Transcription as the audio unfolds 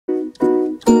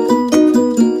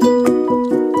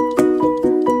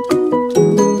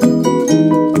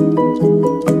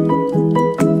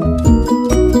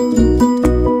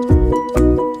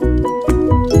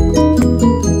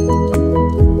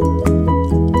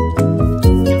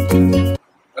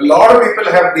lot of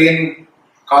people have been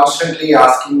constantly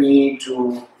asking me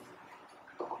to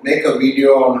make a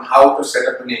video on how to set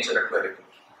up a nature aquarium.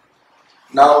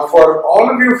 Now, for all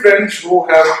of you friends who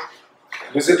have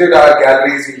visited our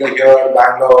galleries either here,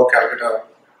 Bangalore, Calcutta,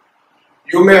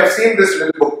 you may have seen this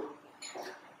little book.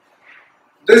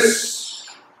 This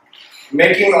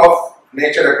making of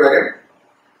nature aquarium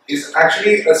is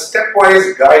actually a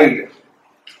stepwise guide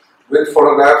with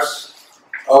photographs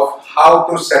of how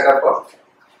to set up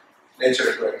a nature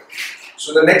aquarium.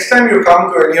 So the next time you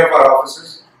come to any of our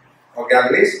offices or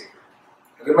galleries,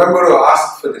 remember to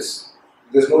ask for this.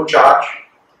 There's no charge,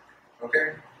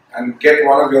 okay? And get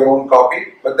one of your own copy.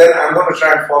 But then I'm going to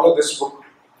try and follow this book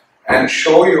and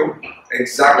show you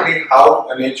exactly how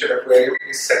a nature aquarium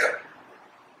is set up.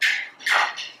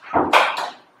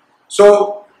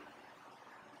 So,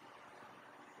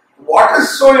 what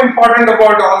is so important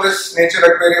about all this nature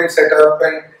aquarium setup?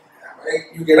 And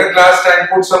you get a glass tank,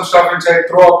 put some stuff inside,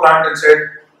 throw a plant inside.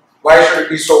 Why should it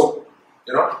be so?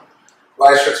 You know,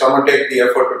 why should someone take the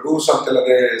effort to do something like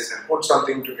this and put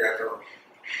something together?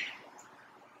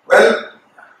 Well,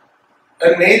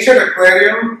 a nature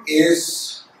aquarium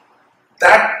is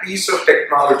that piece of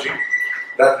technology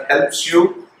that helps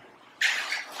you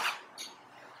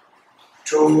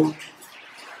to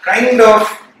kind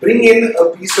of bring in a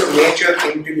piece of nature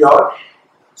into your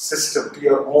system, to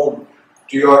your home,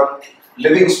 to your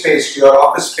living space, to your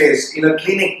office space, in a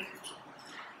clinic.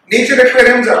 Nature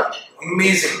aquariums are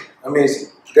amazing,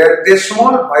 amazing. They're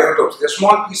small biotopes, they're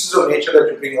small pieces of nature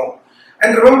that you bring home.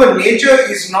 And remember, nature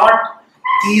is not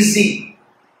easy,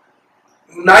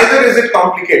 neither is it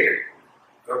complicated,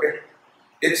 okay?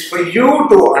 It's for you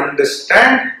to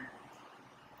understand,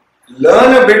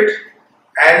 learn a bit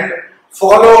and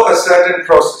follow a certain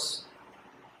process,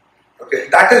 okay?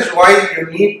 That is why you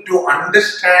need to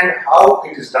understand how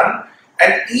it is done,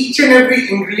 and each and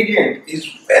every ingredient is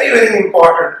very, very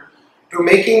important to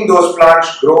making those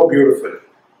plants grow beautifully,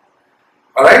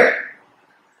 alright?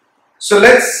 So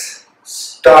let's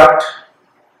start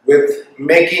with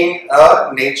making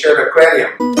a nature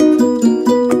aquarium.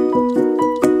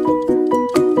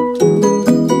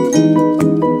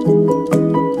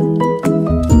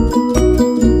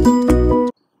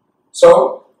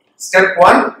 So, step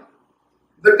 1,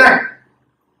 the tank.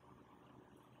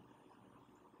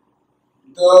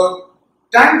 The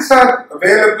tanks are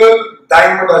available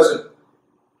dime a dozen.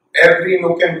 Every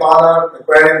nook and corner,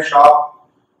 aquarium shop,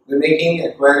 they're making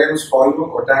aquariums for you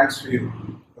or tanks for you.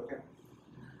 Okay.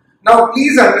 Now,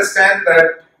 please understand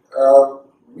that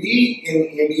we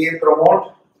in ADA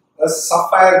promote a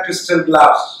sapphire crystal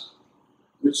glass,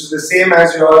 which is the same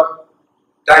as your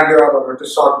Tiger or a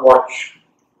Tissot watch.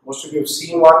 Most of you have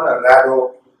seen one, a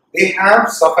Rado. They have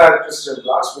sapphire crystal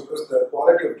glass because the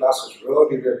quality of glass is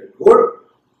really, really good.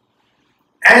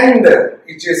 And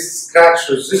it is scratch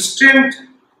resistant,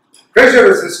 pressure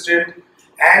resistant,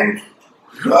 and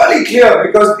really clear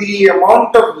because the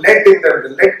amount of lead in them, the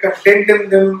lead content in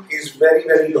them is very,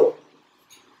 very low.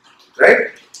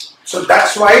 Right? So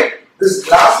that's why this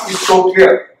glass is so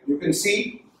clear. You can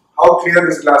see how clear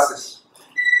this glass is.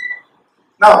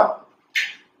 Now,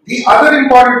 the other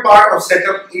important part of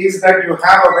setup is that you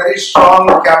have a very strong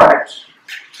cabinet.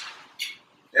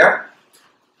 Yeah?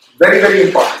 Very, very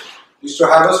important is to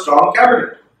have a strong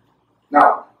cabinet.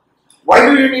 Now, why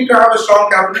do you need to have a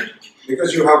strong cabinet?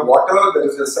 Because you have water, there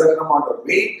is a certain amount of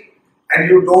weight, and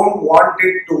you don't want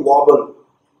it to wobble.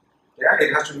 Yeah?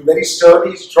 It has to be very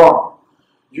sturdy, strong.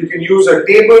 You can use a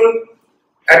table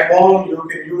at home, you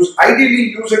can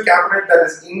ideally use a cabinet that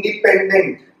is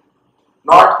independent,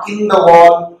 not in the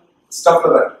wall, stuff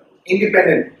like that.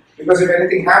 Independent, because if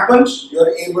anything happens, you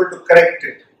are able to correct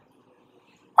it.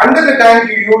 Under the tank,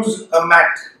 you use a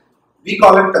mat. We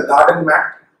call it the garden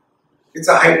mat. It's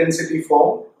a high density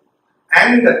foam,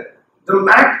 and the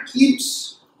mat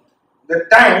keeps the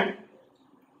tank,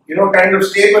 kind of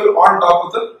stable on top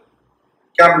of the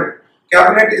cabinet.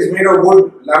 Cabinet is made of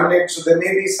wood, laminate, so there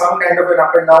may be some kind of an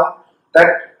up and down. That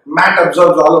mat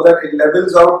absorbs all of that. It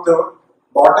levels out the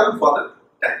bottom for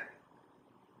the tank.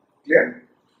 Clear?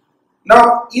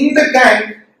 Now, in the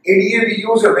tank, ADA we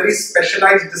use a very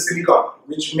specialized silicone,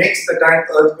 which makes the tank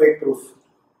earthquake proof.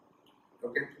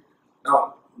 Okay.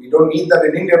 Now, we don't need that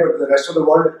in India, but in the rest of the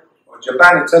world, or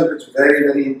Japan itself, it's very,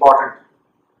 very important.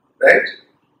 Right?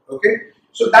 Okay.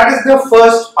 So that is the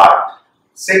first part,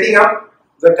 setting up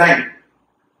the tank.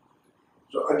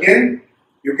 So again,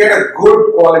 you get a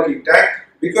good quality tank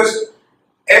because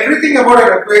everything about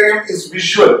an aquarium is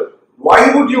visual.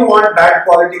 Why would you want bad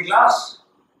quality glass?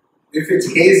 If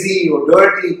it's hazy or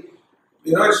dirty,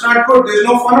 it's not good. There's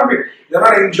no fun of it. You're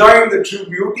not enjoying the true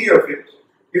beauty of it.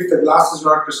 if the glass is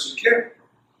not crystal clear.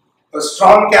 A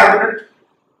strong cabinet,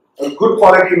 a good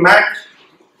quality mat,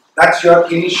 that's your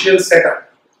initial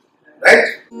setup, right?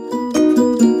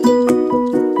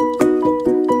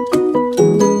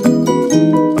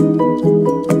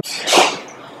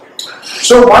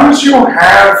 So once you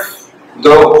have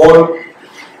the whole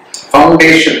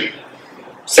foundation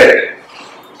set,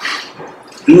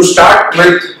 you start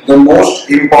with the most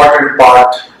important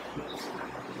part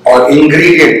or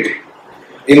ingredient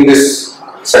in this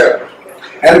setup,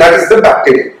 and that is the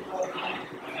bacteria.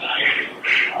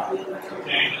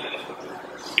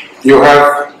 You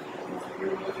have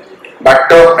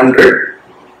Bacter 100,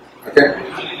 okay,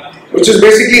 which is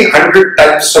basically 100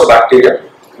 types of bacteria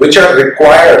which are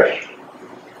required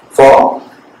for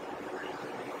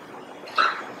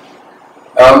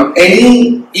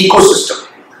any ecosystem.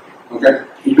 Okay,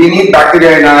 we need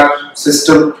bacteria in our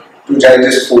system to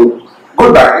digest food.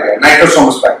 Good bacteria,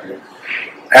 nitrosomus bacteria,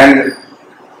 and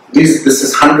this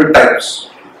is 100 types.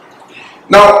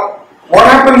 Now, what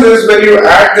happens is when you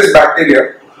add this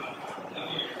bacteria,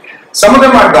 some of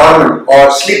them are dormant or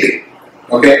sleeping.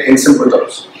 Okay, in simple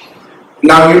terms.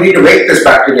 Now you need to wake this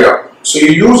bacteria up. So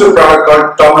you use a product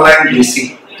called tourmaline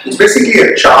BC. It's basically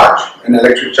a charge, an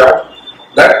electric charge,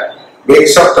 that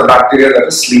wakes up the bacteria that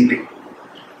is sleeping.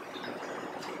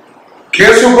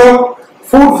 Clear Super,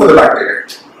 food for the bacteria.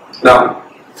 Now,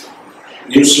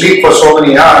 you sleep for so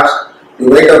many hours, you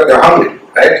wake up, you're hungry,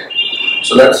 right?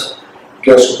 So that's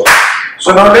Clear Super.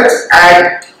 So now let's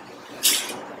add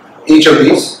each of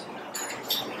these.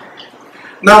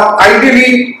 Now,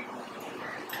 ideally,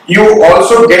 you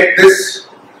also get this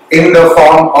in the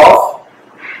form of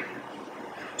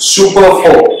Super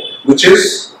 4, which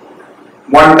is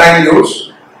one-time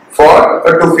use for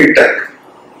a 2 feet tank.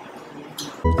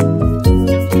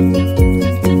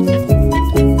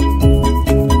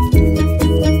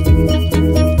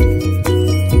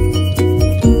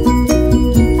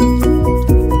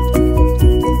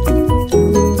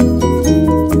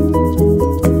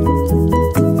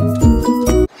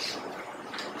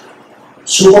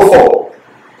 Super 4.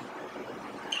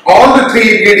 All the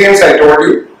 3 ingredients I told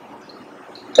you,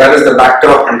 that is the Bacter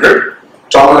 100,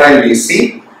 tourmaline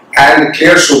BC and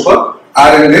Clear Super,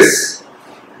 are in this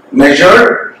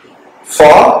measured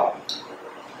for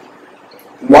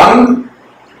one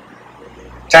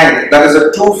tank, that is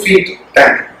a 2 feet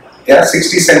tank, yeah,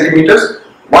 60 centimeters,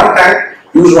 one tank,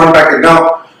 use one packet.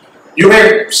 Now, you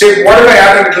may say, what if I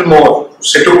add a little more,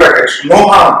 say 2 packets, no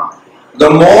harm. The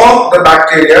more the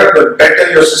bacteria, the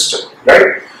better your system,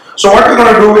 right? So what we're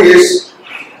going to do is,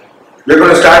 we're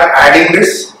going to start adding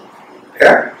this,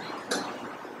 yeah.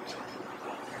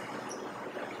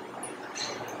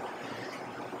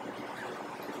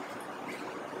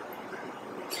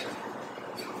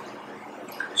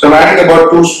 So I'm adding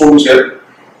about 2 spoons here.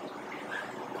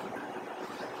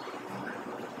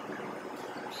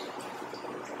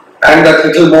 And that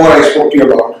little more I spoke to you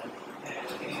about.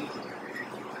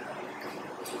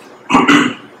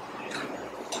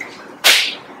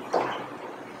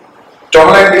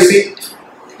 Tourmaline BC,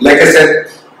 like I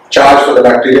said, charge for the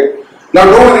bacteria. Now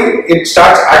don't worry, it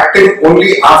starts acting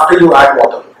only after you add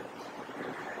water.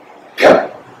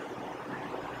 Yeah?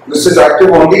 This is active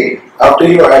only after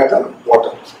you add the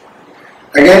water.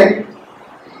 Again,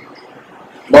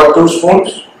 about 2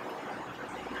 spoons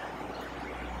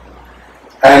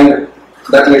and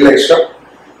that little extra.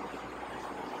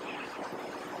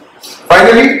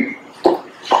 Finally,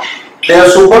 Clear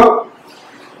Super.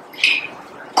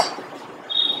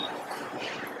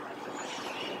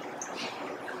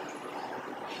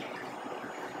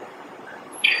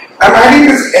 I'm adding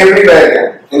this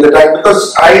everywhere in the tank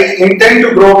because I intend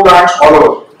to grow plants all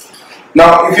over.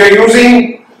 Now, if you're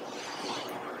using,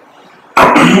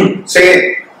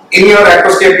 say, in your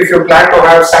aquascape, if you plan to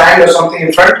have sand or something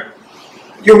in front,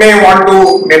 you may not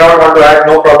want to add,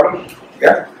 no problem.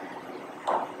 Yeah.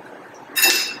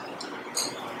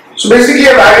 So basically,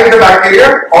 I've added the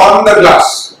bacteria on the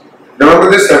glass.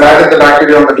 Remember this? I've added the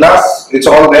bacteria on the glass. It's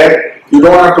all there. You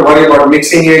don't have to worry about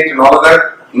mixing it and all of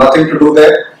that. Nothing to do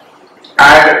there.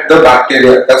 Add the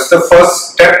bacteria. That's the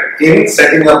first step in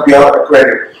setting up your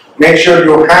aquarium. Make sure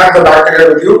you have the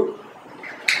bacteria with you.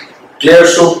 Clear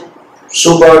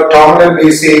Super, tourmaline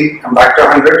BC, and Bacter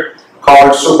 100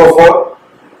 called Super 4.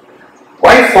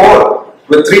 Why 4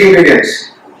 with 3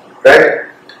 ingredients? Right?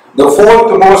 The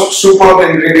 4th most superb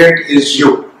ingredient is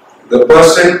you, the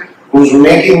person who's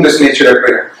making this nature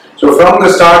aquarium. So from the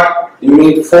start, you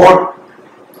need 4.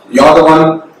 You're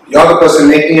the person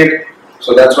making it.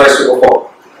 So that's why Super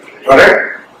 4.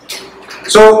 Alright?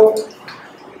 So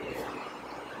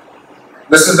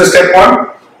this is the step 1.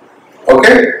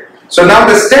 Okay? So now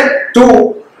the step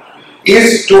 2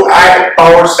 is to add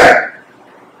power sand,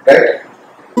 right?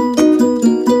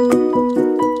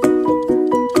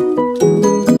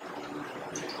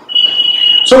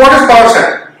 So what is power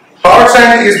sand? Power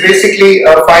sand is basically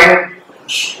a fine,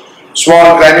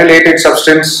 small granulated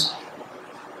substance.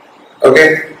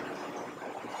 Okay.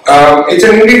 It's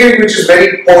an ingredient which is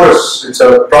very porous. It's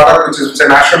a product which is a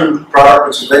natural product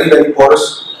which is very, very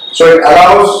porous. So it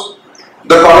allows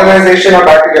the colonization of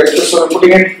bacteria. So we're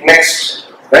putting it next,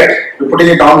 right? We're putting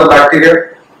it on the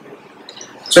bacteria.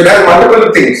 So it has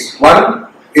multiple things. One,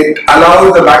 it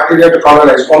allows the bacteria to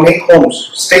colonize or make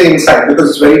homes, stay inside because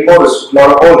it's very porous,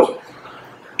 lot of holes.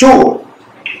 2,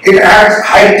 it adds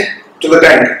height to the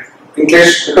tank. In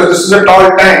case, because this is a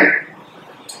tall tank,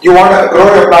 you want to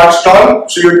grow your plants tall,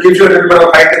 so it gives you a little bit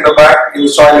of height in the back in the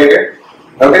soil area.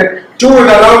 Okay. 2, it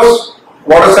allows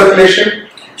water circulation,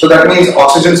 so that means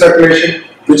oxygen circulation,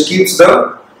 which keeps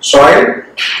the soil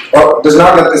or does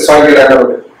not let the soil get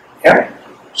anaerobic. Yeah.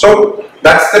 So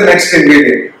that's the next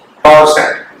ingredient, power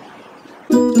sand.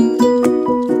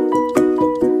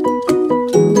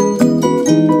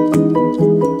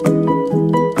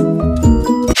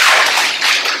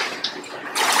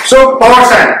 So power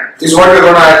sand is what we're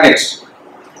going to add next.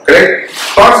 Correct?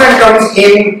 Power sand comes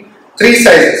in 3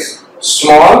 sizes: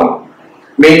 small,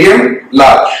 medium,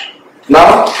 large.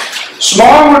 Now,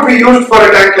 small would be used for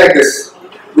a tank like this,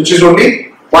 which is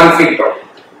only 1 feet tall.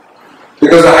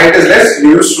 Because the height is less, we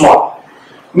use small.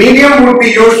 Medium would be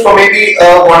used for maybe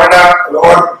 1.5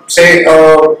 or say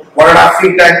 1.5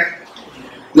 feet tank.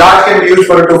 Large can be used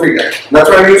for a 2 feet tank. That's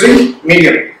why I'm using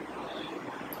medium.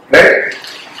 Right?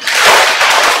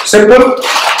 Simple.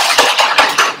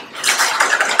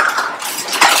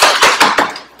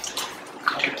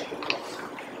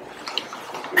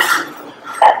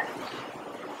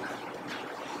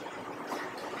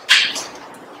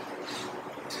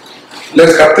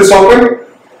 Let's cut this open.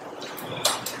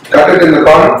 Cut it in the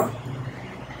corner.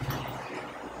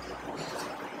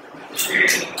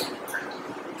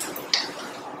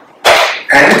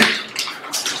 And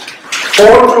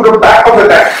pour through the back of the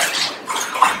tank.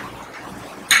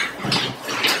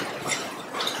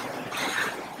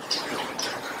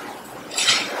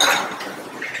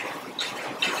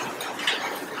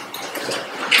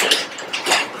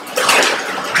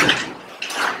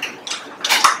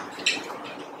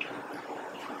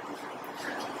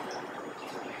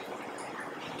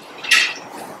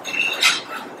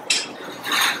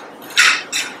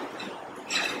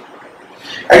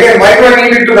 Again, why do I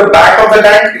need it to the back of the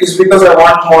tank? Is because I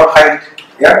want more height.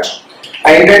 Yeah,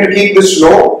 I intend to keep this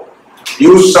low.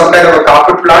 Use some kind of a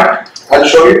carpet plant. I'll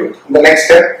show you in the next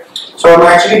step. So I'm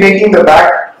actually making the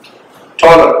back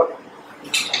taller.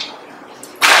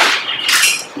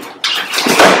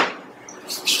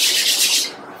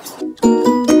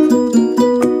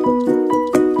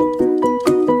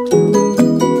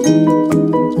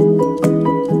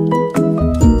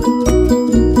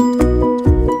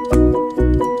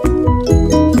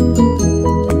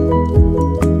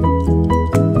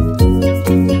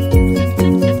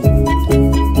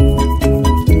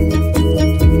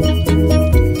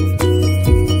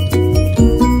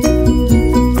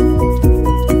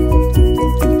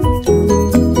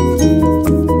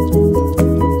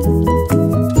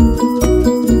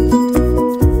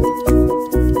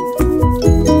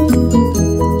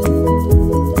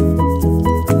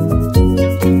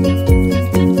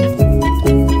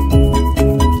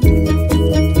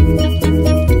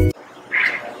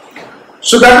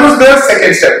 So that was the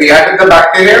second step. We added the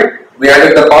bacteria, we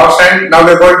added the power sand. Now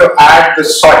we're going to add the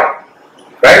soil,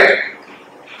 right?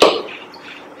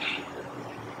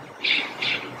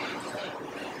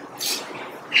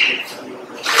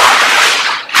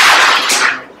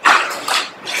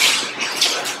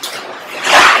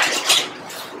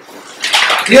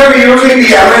 Here we're using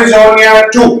the Amazonia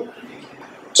 2.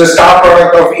 It's a star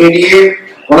product of ADA,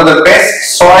 one of the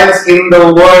best soils in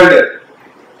the world.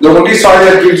 The only soil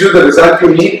that gives you the result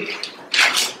you need.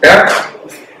 Yeah.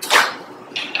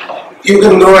 You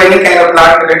can grow any kind of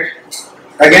plant in it.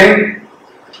 Again,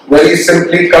 very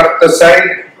simply cut the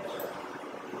side.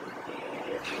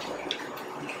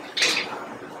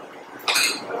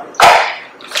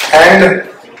 And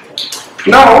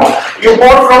now you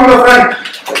pour from the front.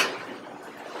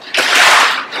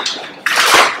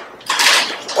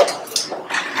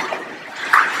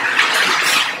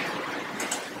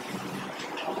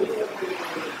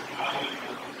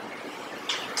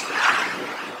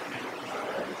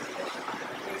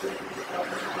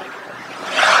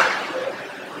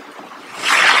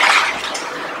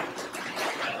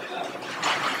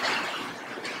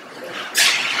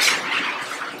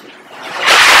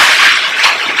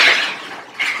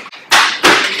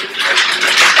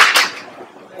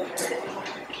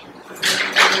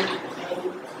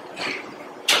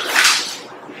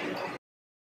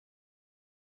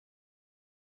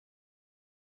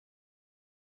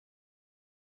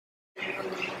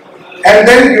 and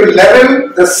then you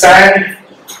level the sand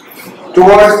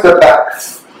towards the back.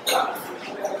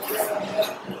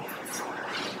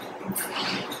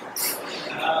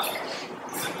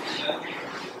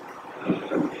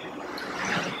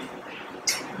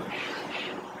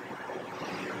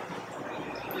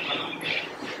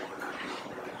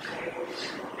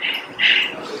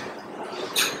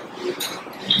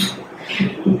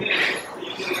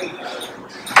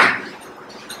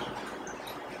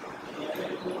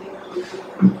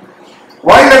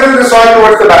 Why level the soil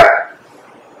towards the back?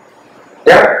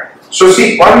 Yeah. So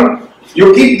see, one,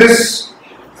 you keep this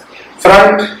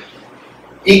front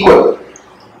equal.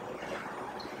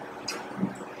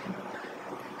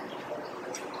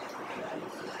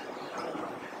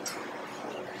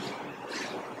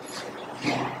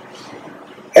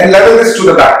 And level this to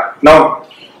the back. Now,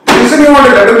 the reason you want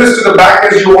to level this to the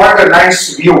back is you want a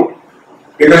nice view,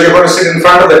 because you're going to sit in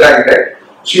front of the tank, right?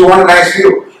 So you want a nice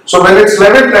view. So when it's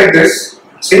leveled like this,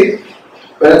 see,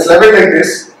 when it's leveled like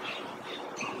this,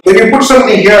 when you put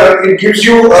something here, it gives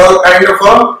you a kind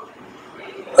of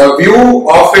a view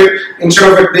of it,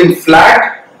 instead of it being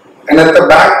flat and at the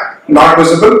back not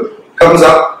visible, comes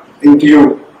up into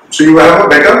you. So you have a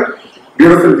better,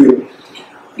 beautiful view.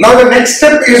 Now the next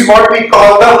step is what we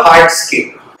call the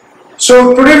hardscape.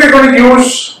 So today we are going to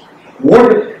use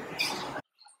wood.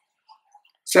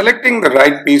 Selecting the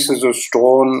right pieces of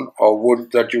stone or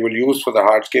wood that you will use for the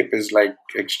hardscape is like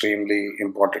extremely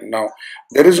important. Now,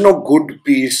 there is no good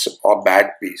piece or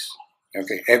bad piece.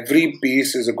 Okay, every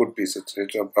piece is a good piece.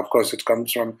 Of course, it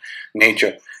comes from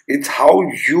nature. It's how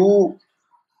you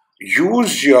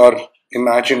use your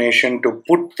imagination to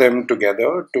put them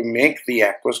together to make the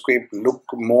aquascape look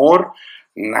more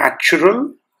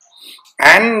natural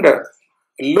and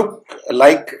look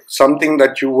like something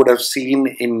that you would have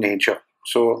seen in nature.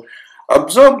 So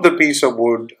observe the piece of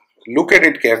wood, look at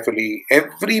it carefully.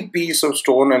 Every piece of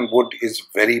stone and wood is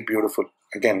very beautiful.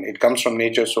 Again, it comes from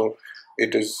nature, so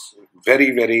it is very,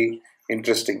 very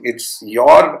interesting. It's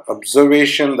your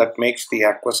observation that makes the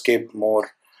aquascape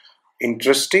more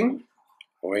interesting,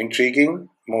 more intriguing,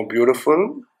 more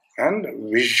beautiful, and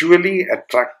visually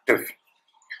attractive.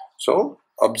 So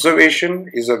observation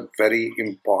is a very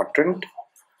important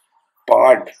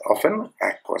part of an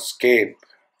aquascape.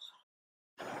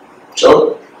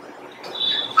 So,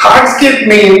 hardscape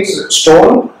means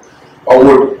stone or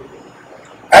wood.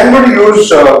 I'm going to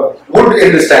use wood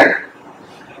in this tank.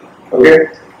 Okay.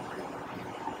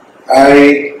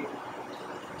 I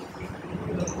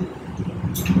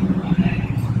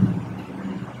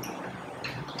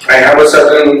have a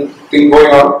certain thing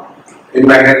going on in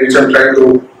my head which I'm trying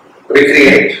to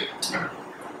recreate.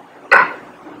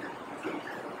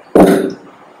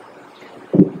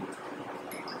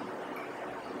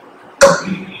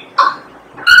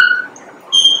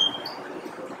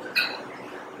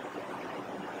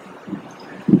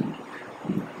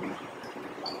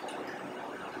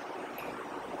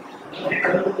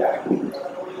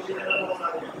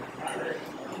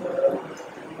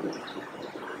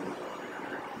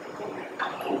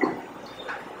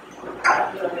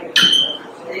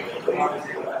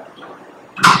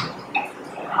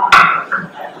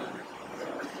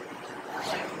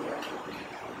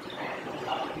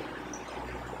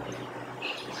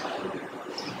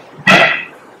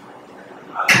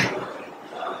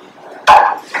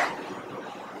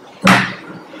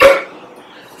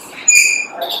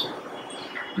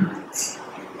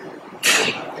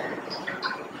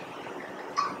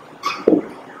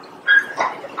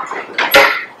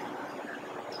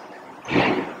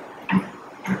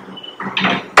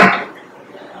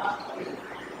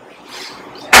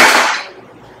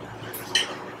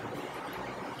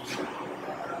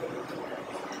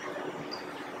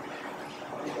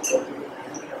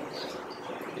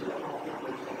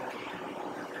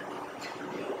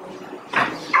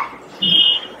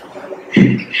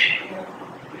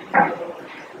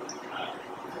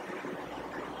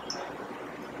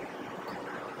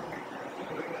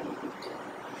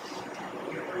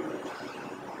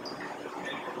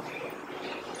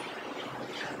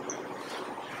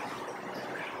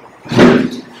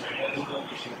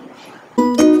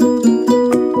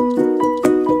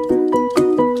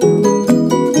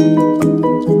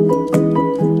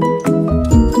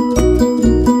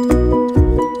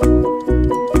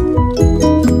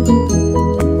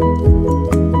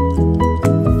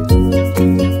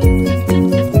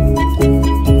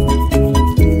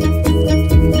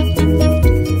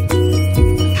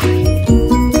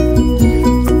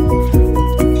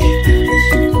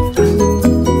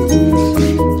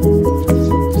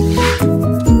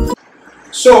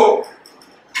 So,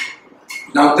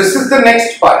 now this is the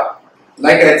next part.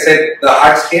 like I said, the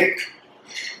hardscape.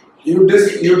 You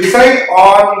decide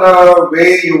on the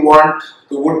way you want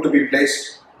the wood to be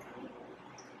placed.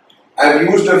 I've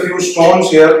used a few stones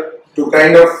here to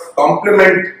kind of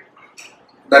complement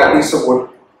that piece of wood.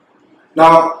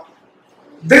 Now,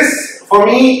 this for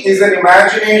me is an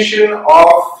imagination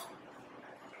of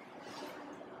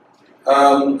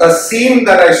a scene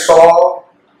that I saw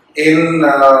in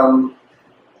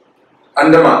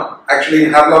Andaman, actually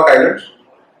in Havelock Islands.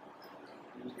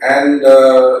 And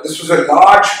this was a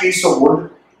large piece of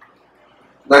wood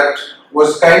that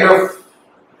was kind of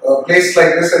placed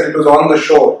like this, and it was on the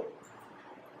shore.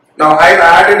 Now I've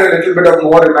added a little bit of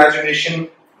more imagination.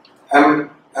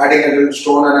 I'm adding a little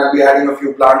stone and I'll be adding a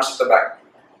few plants at the back.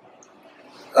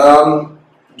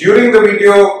 During the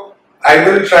video, I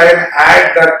will try and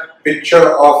add that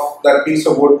picture of that piece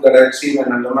of wood that I've seen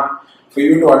in Andaman for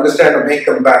you to understand and make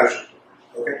comparison.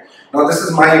 Okay. Now this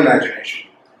is my imagination.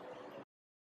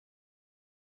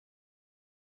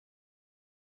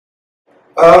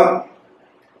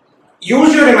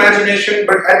 Use your imagination,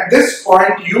 but at this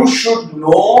point you should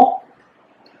know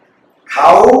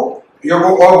how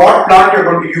or what plant you're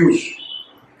going to use.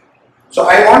 So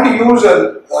I want to use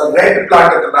a red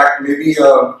plant at the back, maybe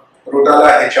a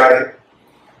Rhodala HRA.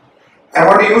 I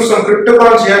want to use some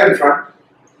cryptogons here in front,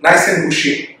 nice and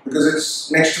bushy because it's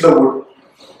next to the wood.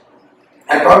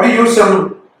 I probably use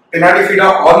some Pinnatifida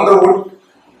on the wood.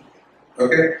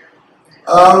 Okay.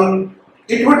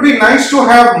 It would be nice to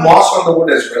have moss on the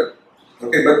wood as well.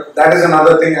 Okay, but that is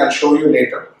another thing I'll show you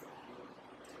later.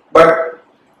 But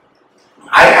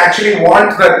I actually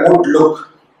want that wood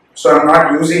look, so I'm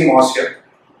not using moss here.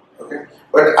 Okay,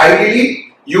 but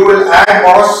ideally you will add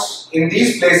moss in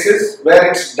these places where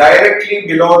it's directly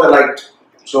below the light.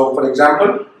 So, for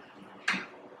example,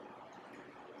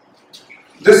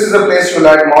 this is a place you'll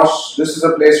add moss. This is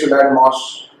a place you'll add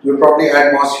moss. You'll probably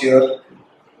add moss here,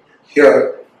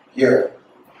 here, here.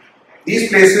 These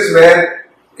places where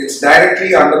it's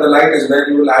directly under the light is where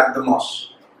you will add the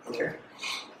moss. Okay.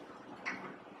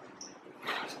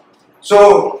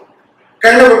 So,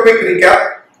 kind of a quick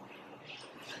recap.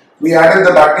 We added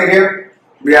the bacteria,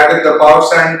 we added the power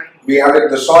sand, we added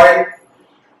the soil.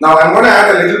 Now I'm going to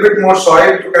add a little bit more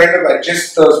soil to kind of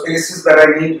adjust the spaces that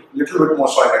I need a little bit more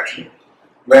soil actually.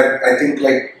 Where I think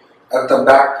like at the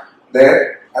back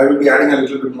there, I will be adding a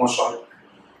little bit more soil.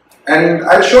 And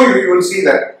I'll show you, you will see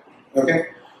that. Okay,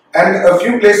 and a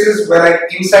few places where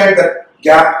like inside that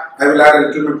gap I will add a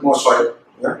little bit more soil.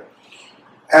 Yeah?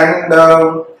 And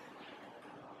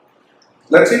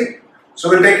let's see. So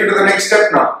we'll take you to the next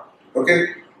step now.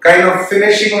 Okay, kind of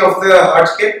finishing of the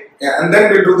hardscape, yeah, and then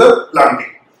we'll do the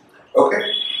planting. Okay,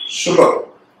 super.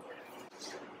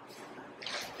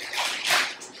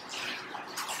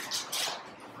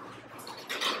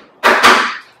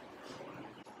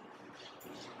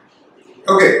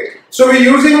 Okay. So we're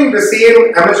using the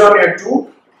same Amazonia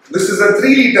 2. This is a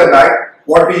 3 liter bag.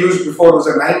 What we used before was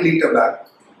a 9 liter bag.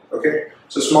 Okay,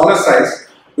 so smaller size,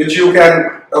 which you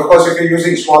can, of course, if you're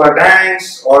using smaller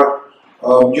tanks or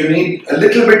you need a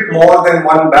little bit more than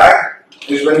one bag,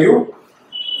 is when you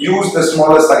use the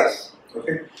smaller size.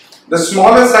 Okay, the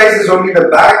smaller size is only the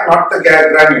bag, not the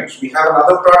granules. We have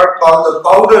another product called the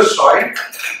powder soil,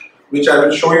 which I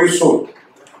will show you soon.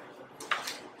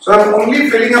 So I'm only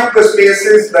filling up the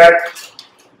spaces that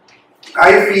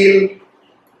I feel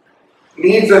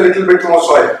needs a little bit more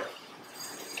soil.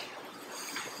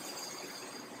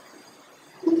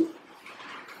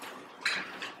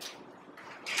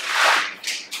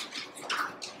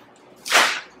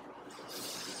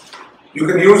 You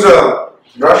can use a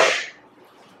brush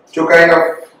to kind of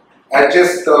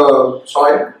adjust the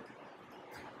soil.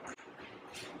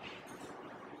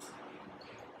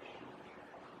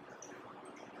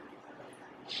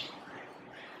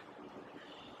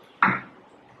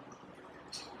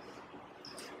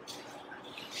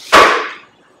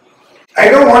 I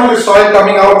don't want the soil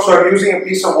coming out, so I'm using a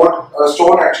piece of wood,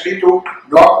 stone actually, to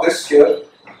block this here.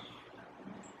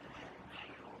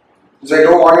 Because I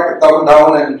don't want it to come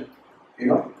down and, you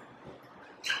know,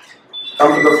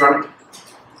 come to the front.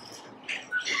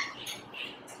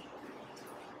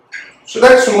 So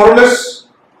that's more or less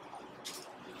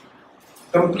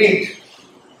complete.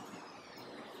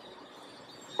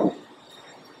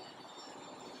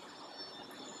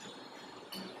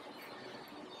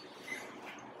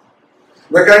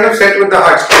 We're kind of set with the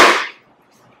hardscape.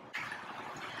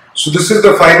 So this is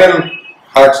the final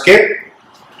hardscape.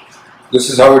 This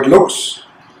is how it looks.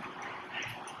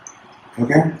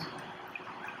 Okay.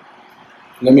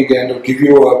 Let me kind of give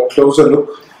you a closer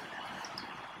look.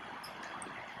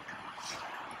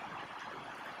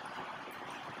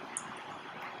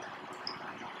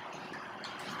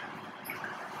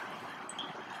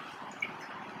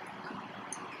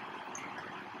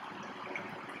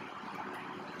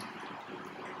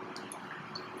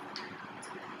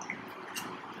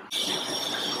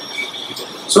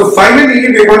 So finally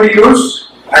we are going to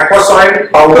use aqua soil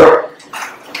powder.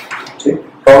 See,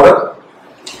 powder.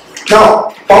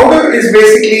 Now powder is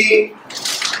basically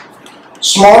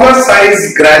smaller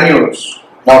size granules.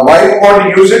 Now why we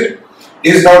want to use it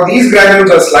is now these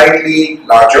granules are slightly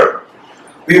larger.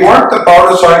 We want the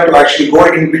powder soil to actually go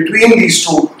in between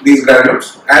these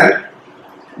granules and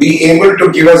be able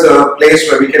to give us a place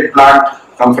where we can plant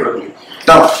comfortably.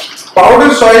 Now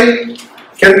powder soil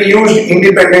can be used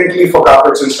independently for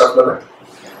carpets and stuff like that.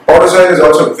 Powder soil is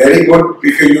also very good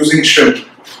if you're using shrimp.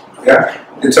 Yeah,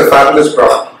 it's a fabulous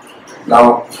product.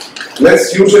 Now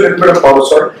let's use a little bit of powder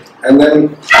soil and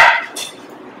then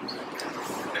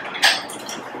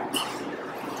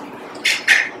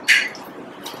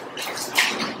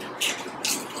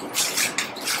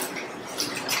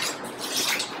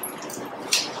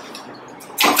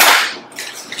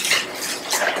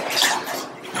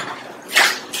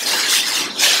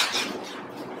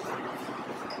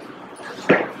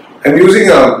I'm using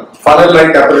a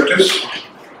funnel-like apparatus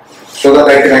so that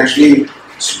I can actually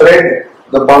spread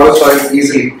the powder soil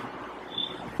easily.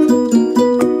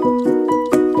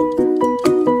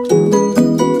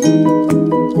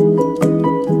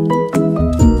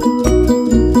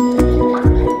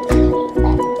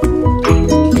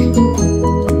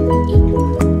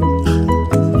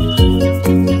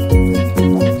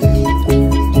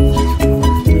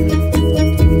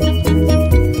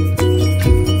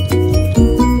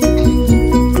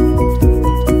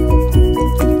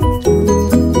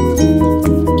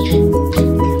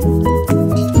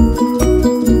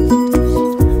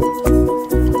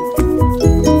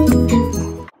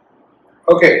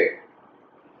 Okay,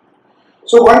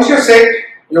 so once you're set,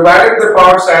 you've added the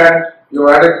powder sand, you've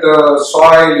added the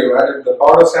soil, you've added the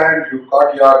powder sand, you've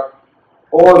got your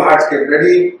whole hardscape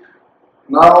ready.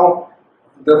 Now,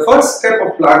 the first step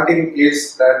of planting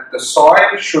is that the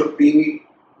soil should be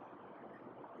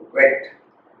wet.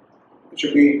 It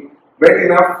should be wet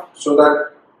enough so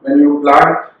that when you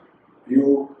plant,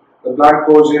 the plant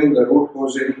goes in, the root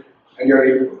goes in, and you're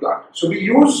able to plant. So we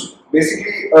use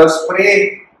basically a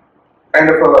spray kind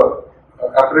of a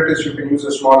apparatus. You can use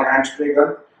a small hand spray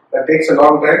gun that takes a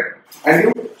long time and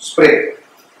you spray.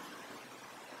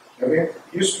 Okay,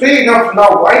 you spray enough.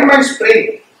 Now why am I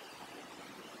spraying?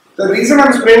 The reason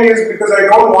I'm spraying is because I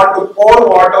don't want to pour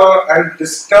water and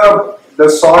disturb the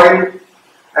soil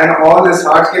and all this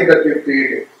hardscape that we've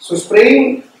created. So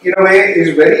spraying in a way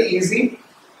is very easy.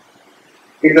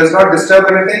 It does not disturb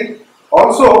anything.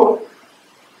 Also,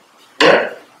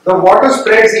 yeah, the water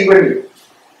spreads evenly.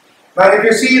 Now if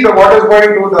you see, the water is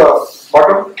going to the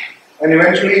bottom and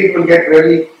eventually it will get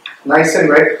really nice and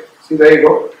wet. See, there you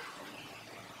go.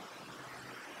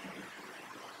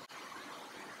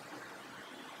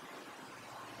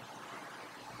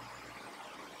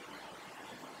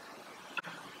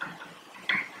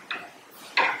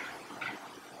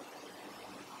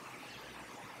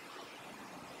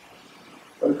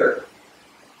 Okay.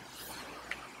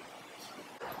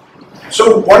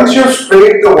 So once you've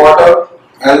sprayed the water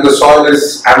and the soil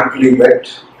is amply wet,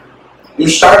 you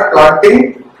start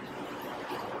planting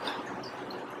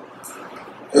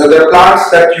the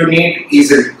plants that you need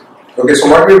easily. Okay, so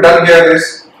what we've done here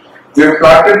is we've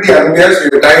planted the anubias,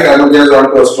 we've tied anubias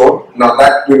onto a stone. Now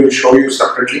that we will show you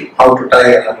separately how to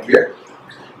tie an anubia.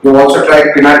 We've also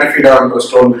tried pinnatifida onto a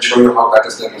stone, we'll show you how that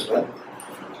is done as well.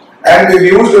 And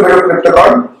we've used a bit of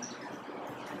cryptocon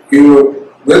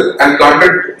and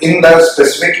planted in the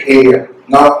specific area.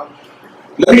 Now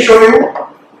let me show you.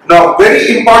 Now,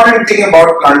 very important thing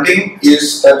about planting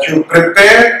is that you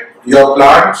prepare your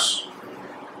plants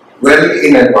well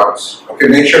in advance. Okay,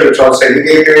 make sure it's all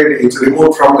segregated, it's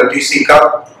removed from the TC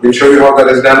cup. We'll show you how that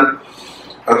is done.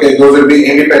 Okay, those will be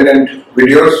independent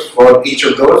videos for each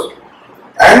of those.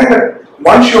 And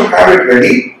once you have it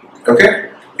ready, okay,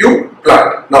 you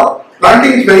plant. Now,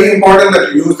 planting is very important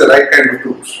that you use the right kind of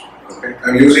tools. Okay,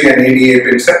 I'm using an ADA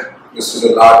pin set. This is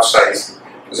a large size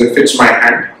because it fits my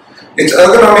hand. It's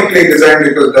ergonomically designed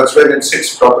because that's when it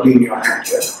sits properly in your hand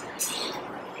here.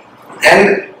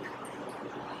 And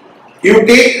you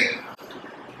take,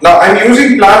 now I'm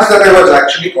using plants that I was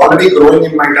actually already growing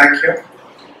in my tank here.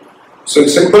 So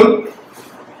it's simple.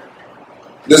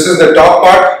 This is the top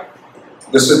part,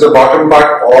 this is the bottom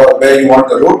part, or where you want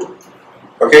the root.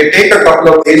 Okay, take a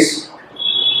couple of these,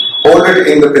 hold it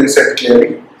in the pin set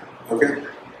clearly. Okay,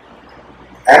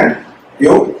 and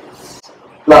you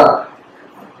plant.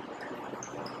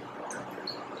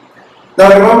 Now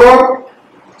remember,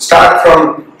 start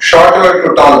from shorter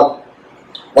to taller.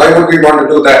 Why would we want to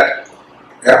do that?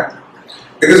 Yeah,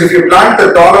 because if you plant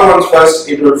the taller ones first,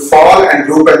 it will fall and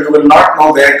droop and you will not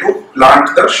know where to plant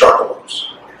the shorter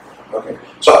ones. Okay.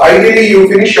 So ideally you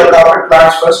finish your carpet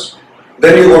plants first,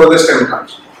 then you go to the stem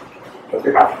plants.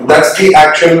 Okay. That's the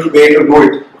actual way to do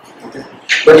it. Okay.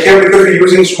 But here, because we're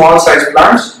using small size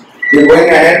plants, we're going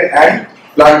ahead and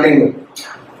planting them.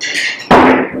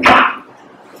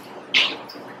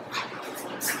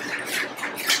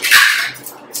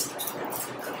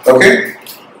 Okay.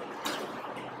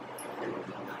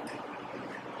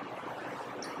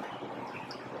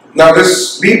 Now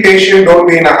this, be patient, don't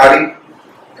be in a hurry.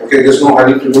 Okay, there's no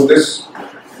hurry to do this.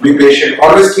 Be patient.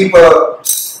 Always keep a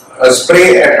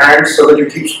spray at hand so that you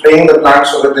keep spraying the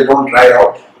plants so that they don't dry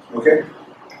out. Okay.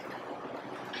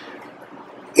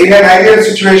 In an ideal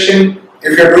situation,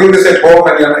 if you're doing this at home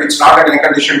and it's not an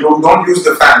air-conditioned room, don't use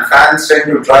the fan. Fans tend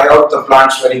to dry out the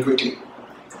plants very quickly.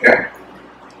 Yeah.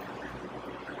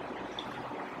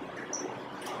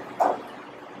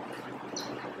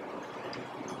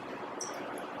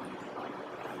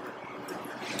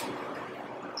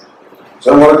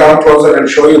 So I'm going to come closer and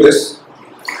show you this.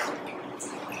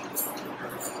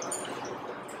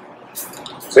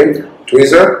 See,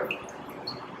 tweezer,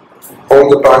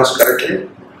 hold the plants correctly,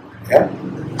 yeah,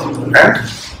 and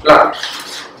plant.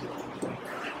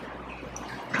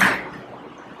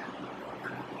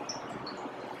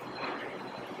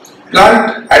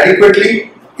 Plant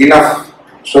adequately enough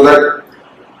so that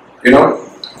you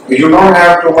don't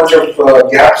have too much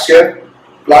of gaps here.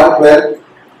 Plant well.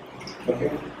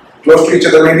 Okay. Close to each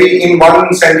other, maybe in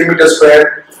 1 centimeter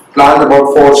square, plant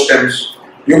about 4 stems.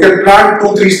 You can plant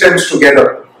 2-3 stems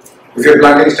together. If you're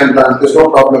planting stem plants, there's no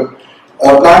problem.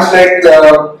 Plants like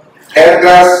hair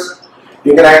grass,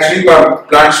 you can actually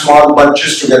plant small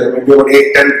bunches together, maybe about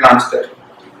 8-10 plants there.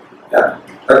 Yeah,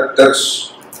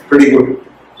 that's pretty good.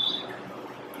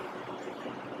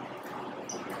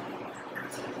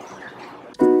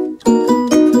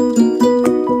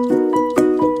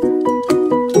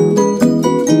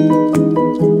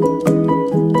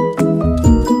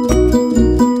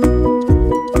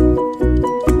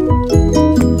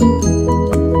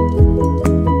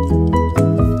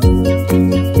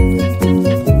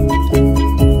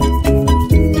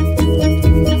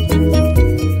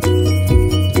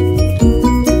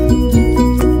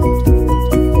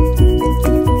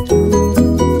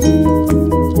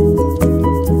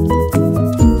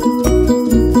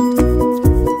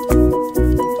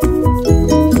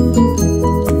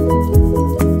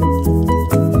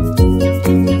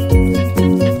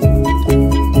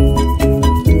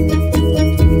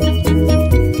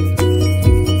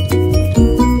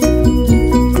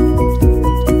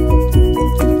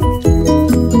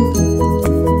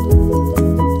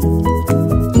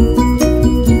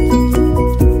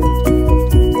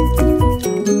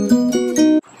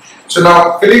 So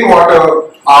now filling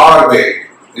water our way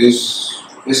is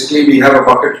basically we have a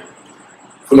bucket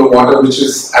full of water which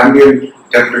is ambient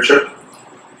temperature.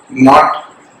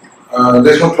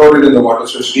 There's no chlorine in the water,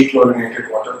 so it's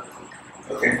dechlorinated water.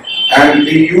 Okay, and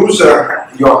we use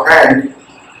your hand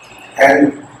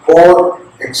and pour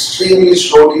extremely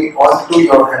slowly onto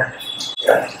your hand.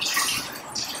 Yeah.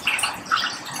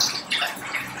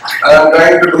 I'm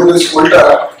trying to do this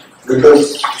ulta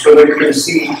because so that you can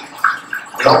see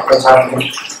what's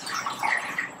happening.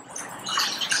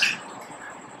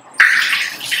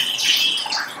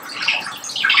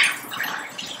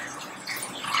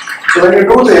 So when you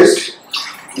do this,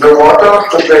 the water,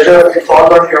 the pressure will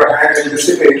fall on your hand and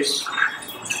dissipates,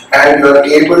 and you are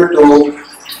able to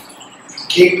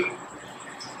keep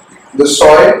the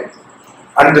soil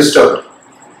undisturbed.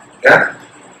 Yeah.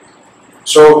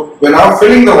 So we're now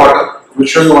filling the water. We'll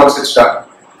show you once it's done.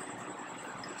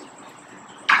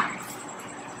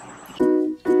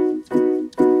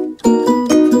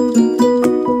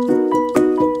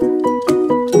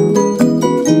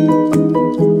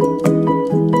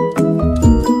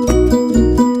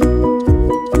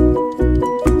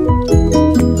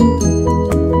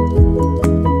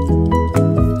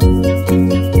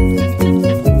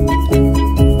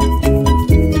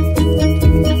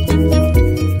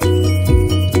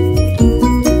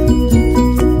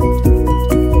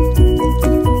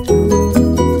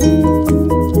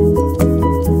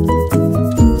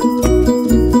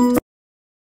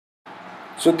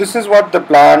 So this is what the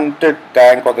planted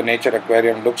tank or the nature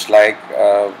aquarium looks like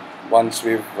once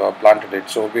we've planted it.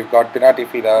 So we've got pinati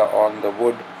feeder on the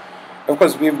wood. Of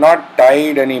course, we've not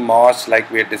tied any moss like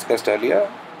we had discussed earlier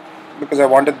because I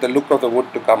wanted the look of the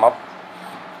wood to come up,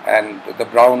 and the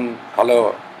brown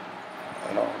color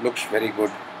looks very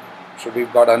good. So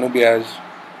we've got anubias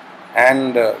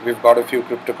and we've got a few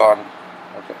cryptocorn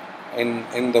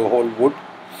in the whole wood,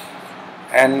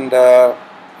 and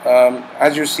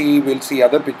as you see, we'll see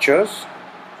other pictures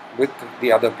with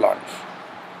the other plants.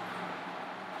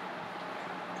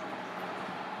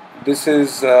 This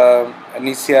is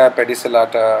Anicia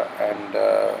pedicellata and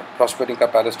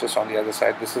Prospenica palustris on the other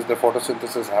side. This is the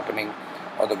photosynthesis happening,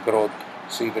 or the growth.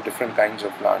 See the different kinds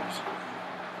of plants.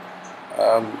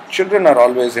 Children are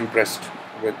always impressed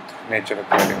with nature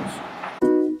aquariums.